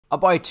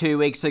About 2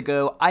 weeks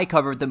ago, I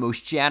covered the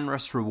most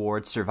generous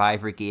reward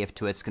Survivor gave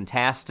to its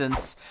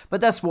contestants,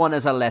 but this one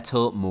is a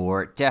little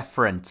more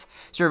different.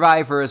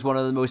 Survivor is one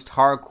of the most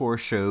hardcore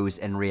shows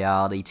in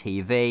reality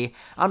TV,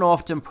 and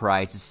often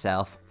prides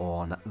itself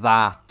on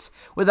that.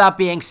 With that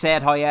being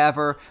said,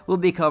 however, we'll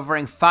be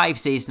covering 5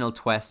 seasonal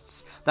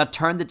twists that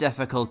turn the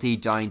difficulty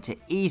down to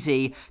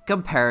easy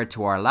compared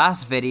to our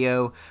last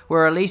video,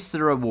 where at least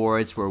the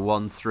rewards were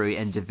won through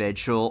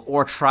individual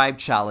or tribe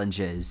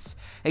challenges.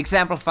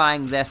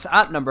 Exemplifying this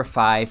at number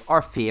 5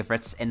 are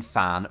favourites in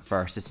fan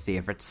versus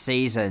favourite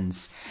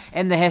seasons.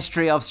 In the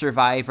history of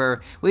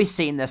Survivor, we've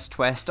seen this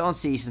twist on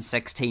season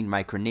 16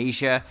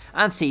 Micronesia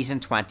and season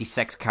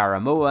 26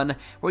 Caramoan,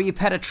 where you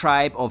pit a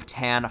tribe of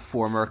 10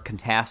 former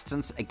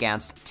contestants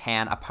against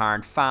 10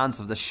 apparent fans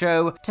of the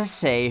show to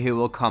see who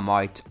will come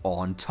out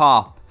on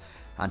top.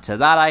 And to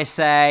that I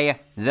say,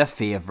 the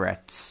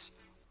favourites.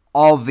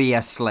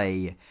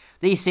 Obviously.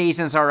 These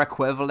seasons are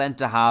equivalent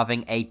to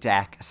having a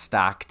deck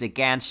stacked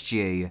against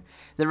you.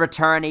 The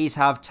returnees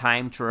have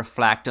time to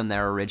reflect on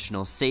their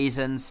original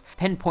seasons,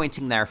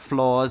 pinpointing their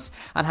flaws,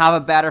 and have a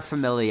better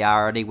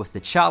familiarity with the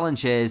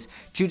challenges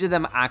due to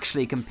them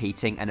actually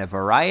competing in a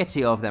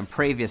variety of them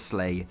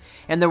previously.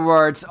 In the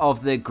words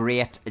of the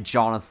great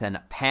Jonathan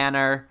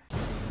Penner,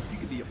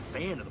 "Be a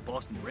fan of the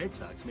Boston Red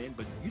Sox, man,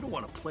 but you don't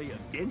want to play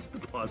against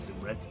the Boston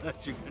Red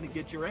Sox. You're going to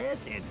get your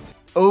ass handed."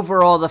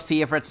 Overall, the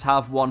favourites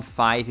have won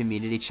 5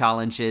 immunity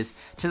challenges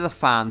to the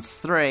fans'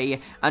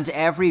 3, and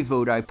every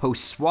vote out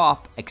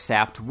post-swap,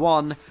 except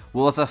one,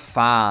 was a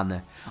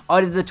fan.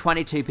 Out of the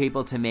 22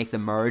 people to make the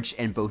merge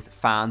in both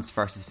fans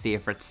versus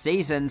favourites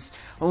seasons,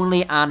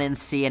 only an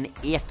insane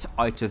 8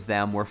 out of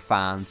them were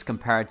fans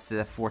compared to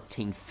the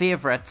 14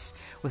 favourites,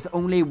 with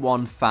only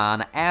one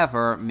fan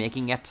ever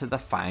making it to the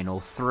final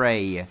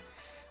 3.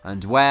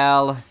 And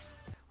well,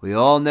 we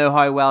all know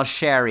how well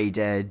Sherry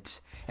did.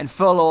 In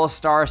full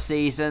All-Star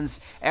seasons,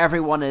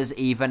 everyone is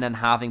even in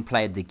having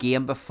played the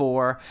game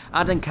before,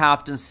 and in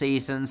Captain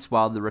seasons,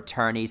 while the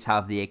returnees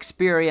have the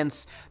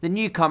experience, the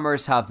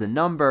newcomers have the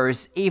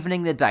numbers,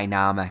 evening the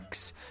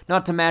dynamics.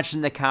 Not to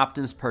mention the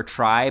captains per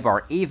tribe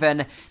are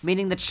even,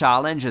 meaning the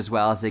challenge as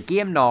well as the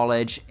game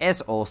knowledge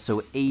is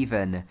also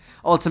even.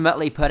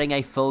 Ultimately, putting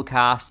a full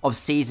cast of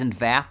seasoned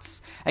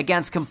vets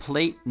against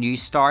complete new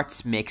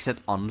starts makes it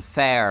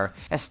unfair.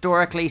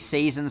 Historically,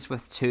 seasons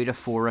with 2 to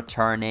 4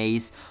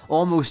 returnees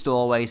almost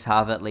always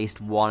have at least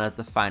one at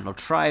the final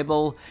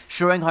tribal,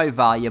 showing how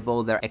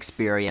valuable their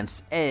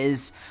experience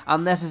is,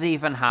 and this has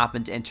even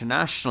happened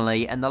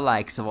internationally in the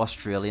likes of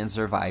Australian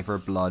Survivor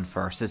Blood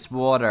vs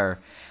Water.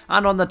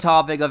 And on the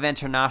topic of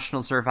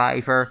international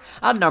Survivor,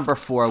 at number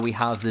 4 we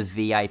have the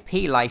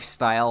VIP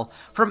lifestyle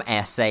from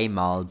SA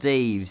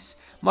Maldives.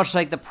 Much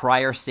like the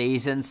prior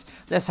seasons,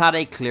 this had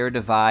a clear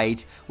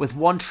divide, with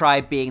one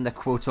tribe being the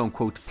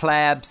quote-unquote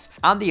plebs,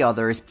 and the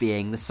others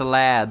being the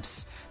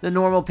celebs. The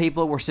normal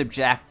people were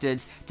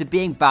subjected to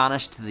being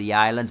banished to the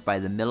island by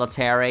the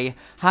military,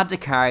 had to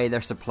carry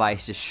their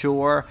supplies to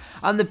shore,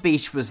 and the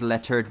beach was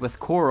littered with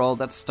coral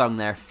that stung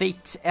their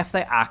feet if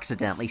they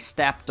accidentally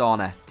stepped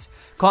on it.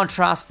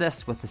 Contrast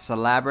this with the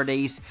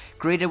celebrities,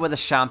 greeted with a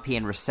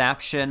champagne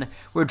reception,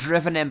 were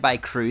driven in by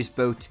cruise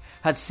boat,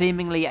 had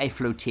seemingly a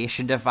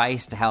flotation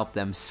device to help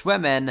them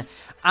swim in,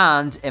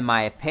 and, in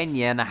my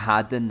opinion,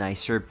 had the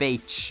nicer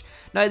beach.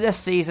 Now, this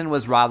season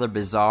was rather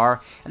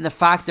bizarre in the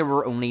fact there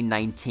were only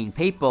 19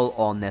 people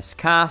on this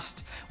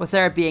cast, with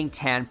there being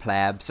 10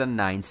 plebs and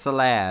 9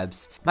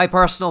 celebs. My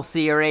personal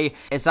theory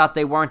is that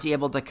they weren't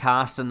able to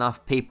cast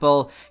enough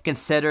people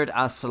considered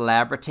as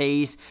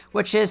celebrities,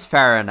 which is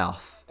fair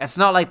enough. It's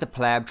not like the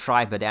pleb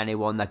tribe had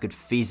anyone that could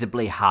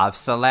feasibly have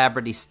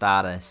celebrity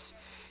status.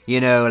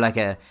 You know, like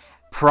a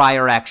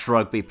prior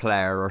ex-rugby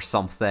player or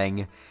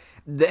something.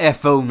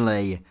 If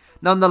only.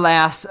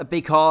 Nonetheless,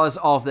 because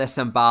of this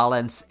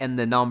imbalance in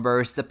the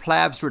numbers, the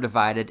plebs were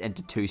divided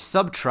into 2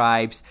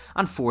 sub-tribes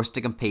and forced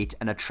to compete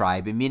in a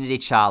tribe immunity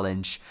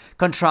challenge.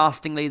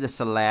 Contrastingly, the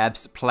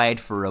celebs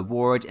played for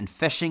reward in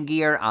fishing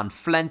gear and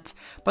flint,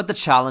 but the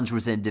challenge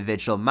was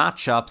individual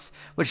matchups,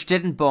 which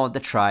didn't bond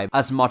the tribe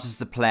as much as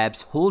the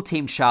plebs' whole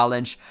team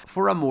challenge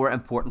for a more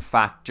important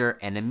factor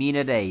in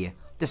immunity.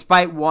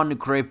 Despite one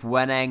group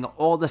winning,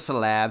 all the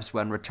celebs,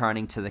 when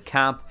returning to the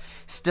camp,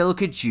 still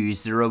could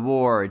use the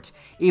reward.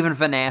 Even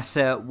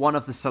Vanessa, one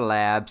of the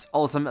celebs,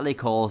 ultimately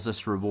calls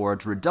this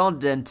reward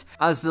redundant,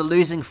 as the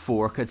losing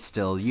 4 could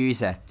still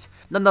use it.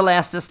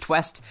 Nonetheless, this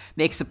twist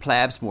makes the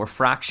plebs more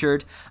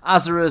fractured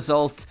as a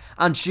result,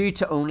 and due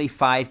to only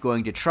 5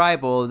 going to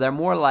tribal, they're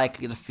more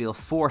likely to feel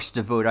forced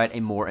to vote out a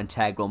more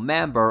integral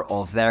member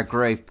of their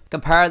group.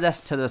 Compare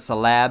this to the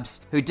celebs,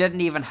 who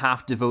didn't even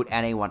have to vote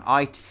anyone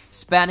out,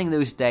 spending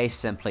those days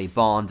simply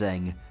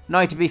bonding.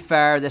 Now, to be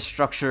fair, this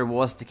structure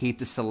was to keep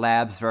the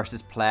celebs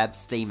versus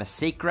plebs theme a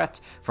secret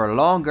for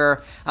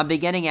longer, and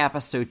beginning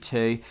episode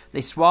 2,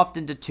 they swapped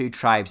into 2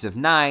 tribes of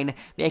 9,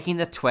 making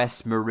the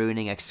twist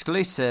marooning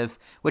exclusive,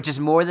 which is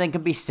more than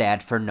can be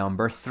said for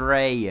number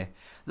 3.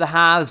 The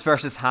haves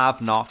versus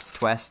have-nots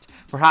twist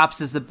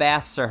perhaps is the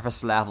best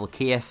surface level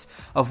case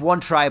of one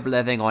tribe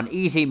living on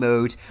easy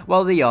mode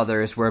while the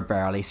others were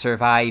barely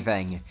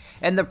surviving.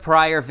 In the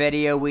prior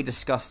video we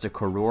discussed the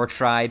Caramoan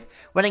tribe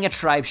winning a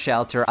tribe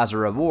shelter as a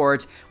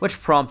reward,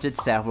 which prompted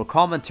several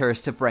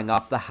commenters to bring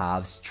up the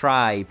haves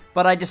tribe.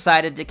 But I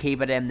decided to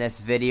keep it in this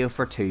video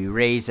for two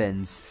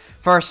reasons.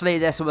 Firstly,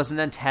 this was an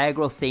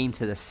integral theme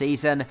to the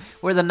season,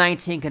 where the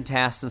 19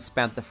 contestants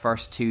spent the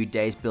first 2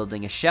 days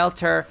building a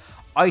shelter,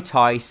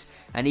 outhouse,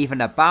 and even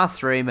a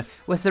bathroom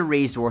with the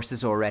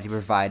resources already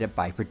provided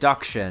by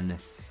production.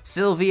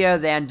 Sylvia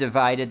then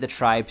divided the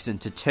tribes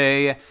into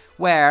two,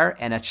 where,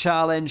 in a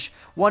challenge,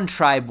 one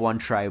tribe won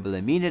tribal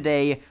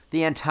immunity,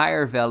 the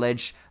entire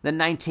village the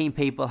 19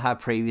 people had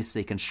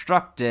previously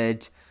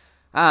constructed,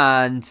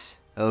 and,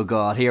 oh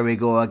god, here we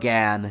go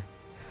again.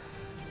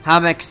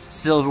 Hammocks,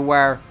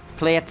 silverware,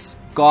 plates,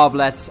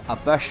 goblets, a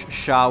bush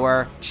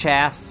shower,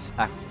 chests,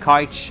 a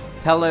couch,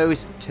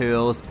 pillows,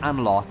 tools,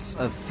 and lots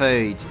of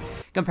food,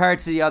 compared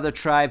to the other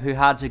tribe who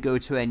had to go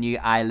to a new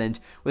island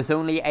with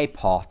only a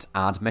pot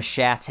and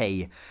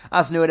machete.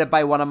 As noted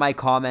by one of my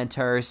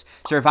commenters,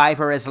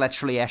 Survivor is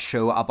literally a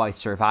show about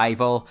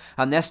survival,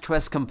 and this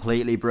twist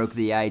completely broke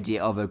the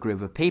idea of a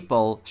group of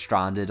people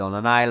stranded on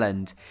an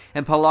island.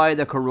 In Palau,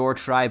 the Caramoan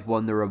tribe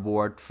won the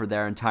reward for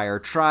their entire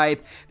tribe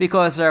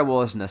because there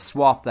wasn't a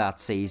swap that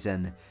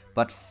season,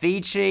 but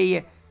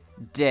Fiji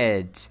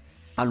did.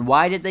 And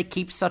why did they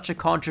keep such a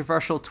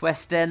controversial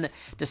twist in,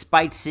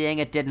 despite seeing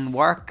it didn't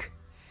work?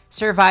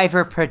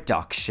 Survivor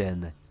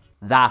production.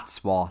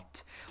 That's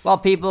what. While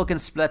people can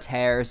split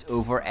hairs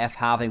over if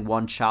having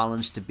one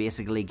challenge to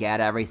basically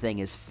get everything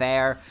is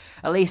fair,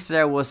 at least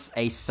there was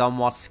a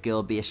somewhat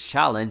skill-based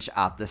challenge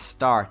at the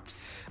start.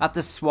 At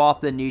the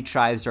swap, the new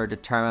tribes are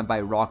determined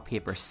by rock,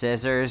 paper,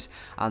 scissors,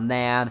 and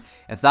then,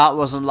 if that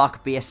wasn't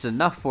luck-based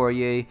enough for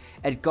you,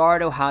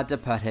 Edgardo had to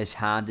put his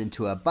hand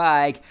into a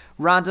bag,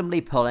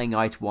 randomly pulling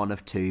out one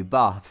of two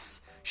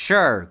buffs.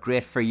 Sure,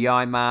 great for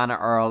Yowman,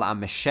 Earl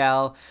and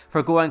Michelle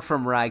for going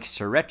from rags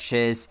to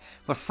riches,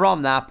 but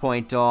from that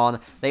point on,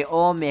 they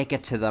all make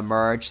it to the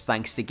merge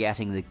thanks to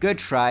getting the good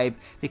tribe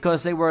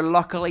because they were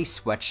luckily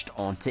switched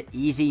onto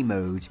easy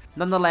mode.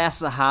 Nonetheless,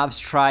 the haves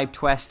tribe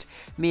twist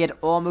made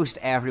almost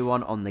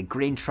everyone on the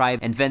green tribe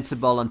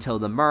invincible until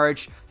the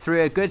merge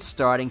through a good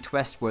starting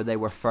twist where they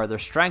were further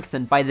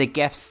strengthened by the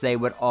gifts they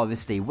would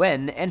obviously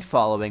win in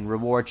following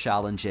reward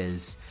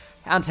challenges.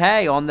 And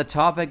hey, on the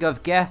topic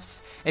of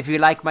gifts, if you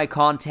like my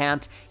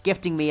content,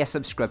 gifting me a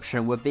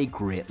subscription would be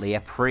greatly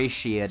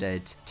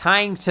appreciated.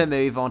 Time to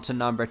move on to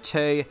number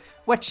 2,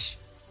 which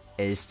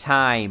is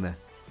time.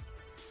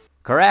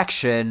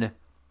 Correction,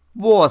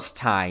 was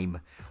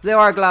time. The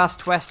Hourglass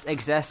Twist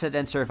existed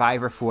in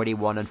Survivor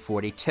 41 and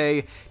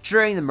 42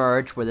 during the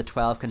merge where the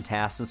 12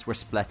 contestants were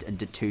split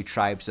into 2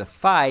 tribes of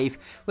 5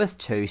 with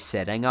 2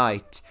 sitting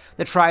out.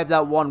 The tribe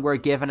that won were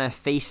given a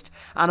feast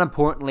and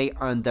importantly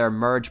earned their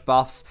merge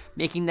buffs,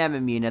 making them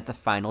immune at the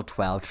final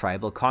 12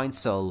 tribal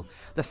council.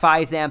 The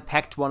 5 then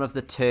picked one of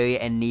the 2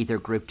 in neither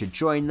group to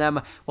join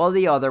them while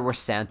the other were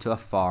sent to a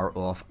far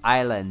off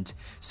island.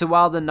 So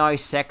while the now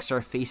 6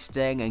 are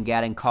feasting and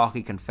getting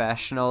cocky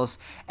confessionals,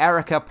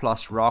 Erica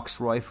plus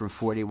Roxroy from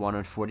 41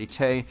 and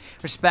 42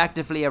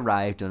 respectively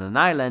arrived on an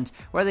island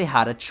where they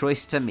had a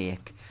choice to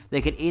make. They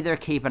could either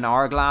keep an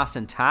hourglass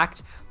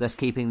intact, thus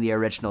keeping the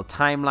original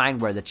timeline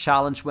where the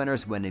challenge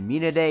winners win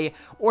immunity,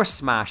 or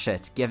smash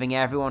it, giving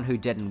everyone who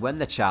didn't win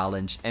the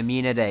challenge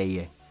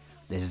immunity.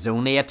 This is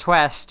only a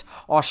twist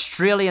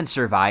Australian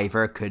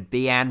Survivor could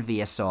be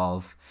envious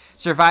of.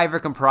 Survivor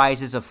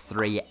comprises of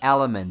 3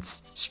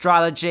 elements: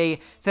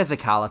 strategy,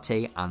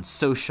 physicality, and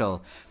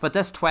social, but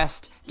this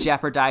twist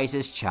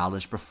jeopardizes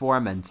challenge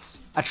performance.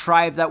 A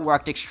tribe that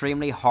worked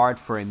extremely hard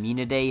for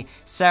immunity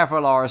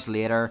several hours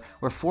later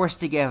were forced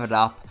to give it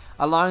up,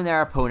 allowing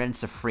their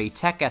opponents a free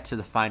ticket to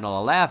the final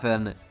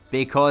 11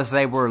 because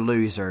they were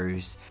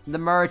losers. The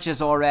merge is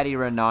already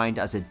renowned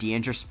as a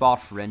danger spot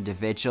for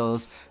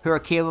individuals who are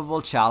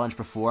capable challenge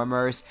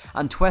performers,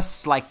 and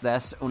twists like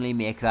this only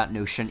make that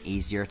notion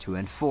easier to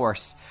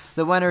enforce.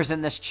 The winners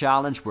in this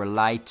challenge were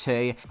lied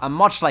to, and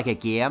much like a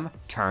game,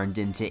 turned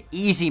into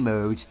easy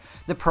mode.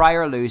 The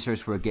prior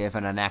losers were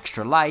given an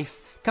extra life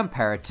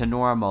compared to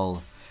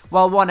normal.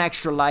 While one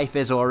extra life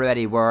is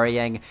already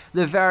worrying,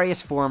 the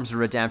various forms of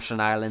Redemption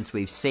Islands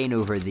we've seen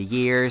over the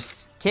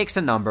years takes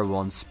a number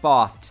 1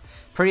 spot.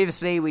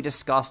 Previously, we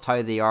discussed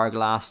how the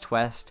Hourglass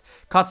Twist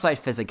cuts out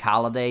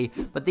physicality,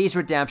 but these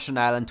Redemption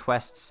Island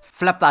twists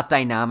flip that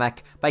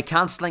dynamic by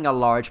cancelling a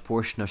large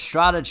portion of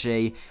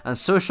strategy and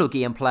social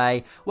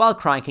gameplay while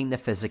cranking the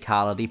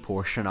physicality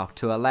portion up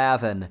to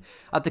 11.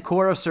 At the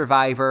core of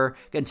Survivor,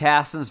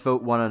 contestants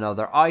vote one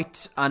another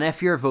out, and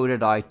if you're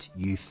voted out,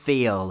 you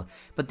fail.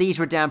 But these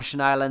Redemption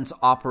Islands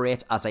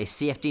operate as a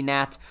safety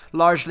net,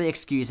 largely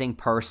excusing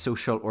poor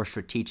social or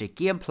strategic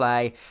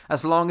gameplay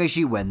as long as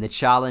you win the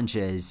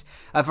challenges.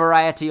 A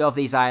variety of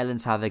these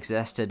islands have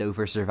existed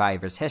over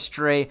Survivor's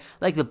history,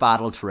 like the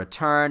Battle to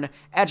Return,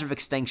 Edge of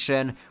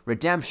Extinction,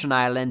 Redemption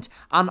Island,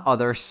 and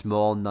other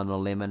small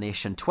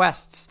non-elimination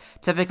twists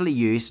typically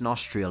used in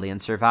Australian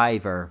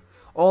Survivor.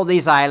 All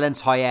these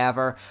islands,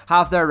 however,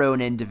 have their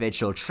own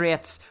individual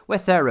traits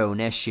with their own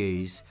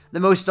issues. The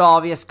most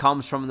obvious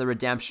comes from the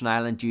Redemption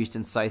Island used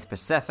in South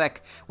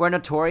Pacific, where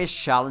notorious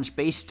challenge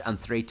beast and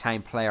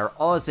 3-time player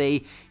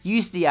Aussie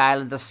used the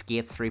island to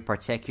skate through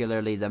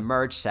particularly the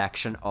merge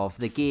section of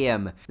the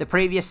game. The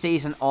previous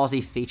season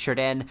Aussie featured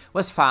in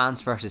was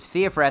Fans vs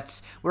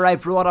Favourites, where I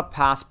brought up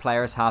past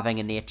players having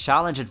innate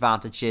challenge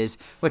advantages,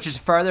 which is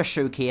further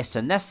showcased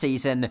in this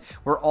season,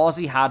 where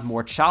Aussie had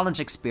more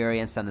challenge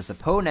experience than his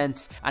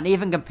opponents, and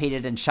even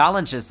competed in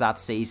challenges that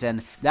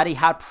season that he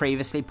had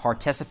previously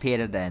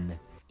participated in.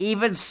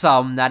 Even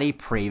some that he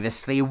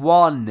previously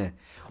won.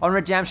 On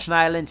Redemption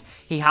Island,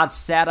 he had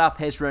set up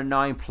his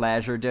renowned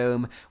pleasure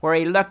dome, where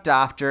he looked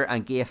after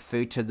and gave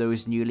food to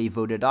those newly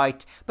voted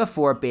out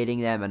before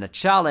beating them in a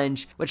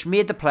challenge, which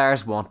made the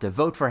players want to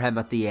vote for him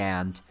at the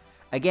end.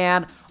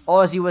 Again,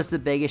 Aussie was the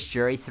biggest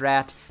jury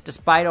threat,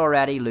 despite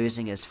already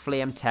losing his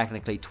flame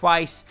technically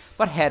twice,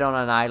 but hid on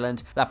an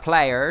island that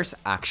players,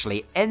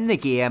 actually in the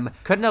game,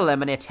 couldn't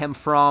eliminate him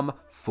from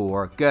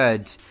for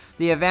good.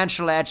 The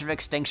eventual Edge of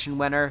Extinction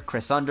winner,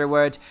 Chris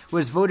Underwood,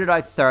 was voted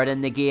out third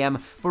in the game,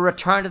 but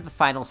returned at the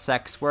final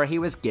 6 where he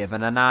was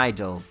given an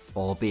idol,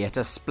 albeit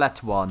a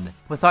split one,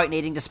 without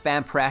needing to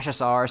spend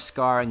precious hours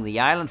scouring the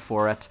island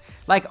for it,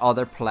 like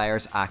other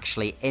players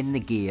actually in the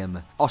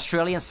game.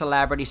 Australian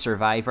Celebrity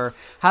Survivor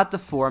had the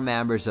 4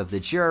 members of the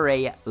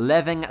jury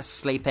living,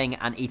 sleeping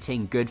and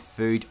eating good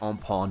food on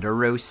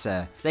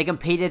Ponderosa. They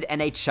competed in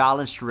a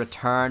challenge to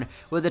return,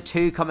 with the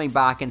 2 coming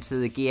back into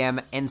the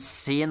game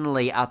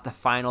insanely at the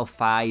final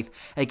 5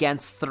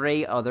 against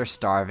 3 other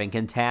starving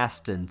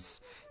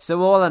contestants.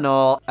 So all in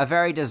all, a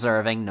very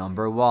deserving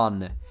number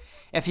 1.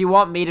 If you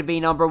want me to be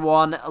number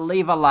 1,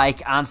 leave a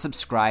like and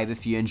subscribe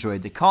if you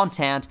enjoyed the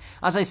content,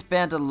 as I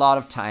spent a lot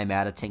of time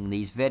editing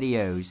these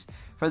videos.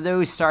 For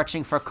those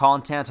searching for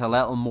content a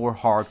little more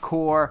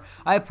hardcore,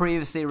 I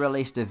previously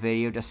released a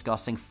video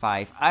discussing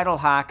 5 idol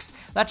hacks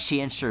that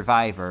changed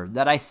Survivor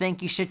that I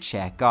think you should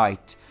check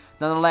out.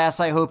 Nonetheless,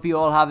 I hope you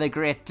all have a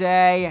great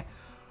day.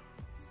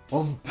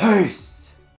 Peace!